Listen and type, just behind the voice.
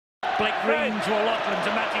Blake Green to O'Loughlin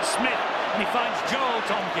to Matty Smith, and he finds Joel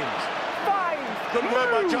Tompkins. Good work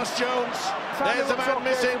by Josh Jones. There's a man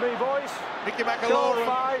missing. Mickey McAlorum,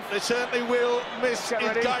 they certainly will miss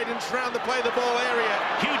his guidance round the play the ball area.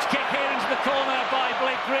 Huge kick here into the corner by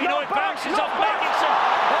Blake Green. Oh, it bounces off Beckinson.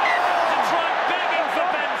 Oh, it's a try begging for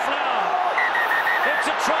Ben Flower. It's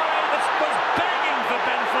a try that was begging for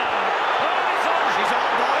Ben Flower. Oh, it's on. She's on,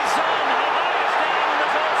 boys. It's on. Hohaia's down, and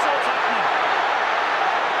there's all sorts happening.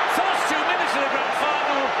 First 2 minutes of the grand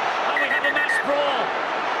final, and we have a mass brawl.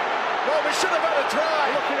 Well, we should have had a try.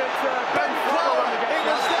 Looking at Ben Flower, he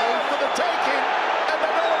was there for the taking, and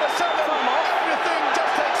then all of a sudden, everything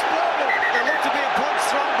just exploded. There looked to be a punch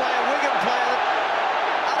thrown by a Wigan player.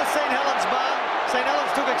 Out of St Helens man. St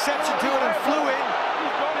Helens took exception to it and flew in.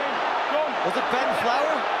 He's gone in. Gone. Was it Ben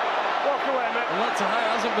Flower? Walk away, mate. And Lance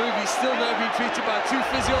Hohaia hasn't moved. He's still there being treated by 2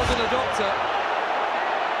 physios and a doctor.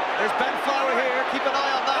 There's Ben Flower here. Keep an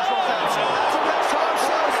eye on that. That's a red card,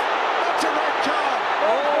 South. That's a red card.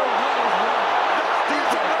 That's a red card.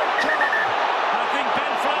 I think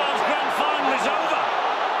Ben Flower's grand final is over.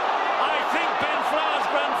 I think Ben Flower's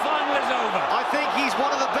grand final is over. I think he's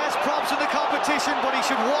one of the best props in the competition, but he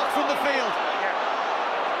should walk from the field.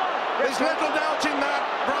 There's little doubt in that,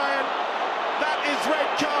 Brian. That is red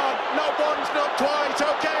card. Not once, not twice.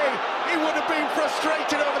 Okay, he would have been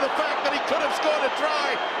frustrated over the fact that he could have scored a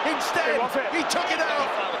try. Instead, he took it out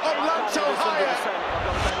on Lance Hohaia.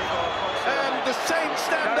 And the Saints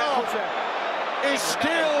standoff is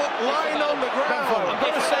still lying on the ground. I'm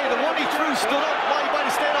going to say the one he threw stood up.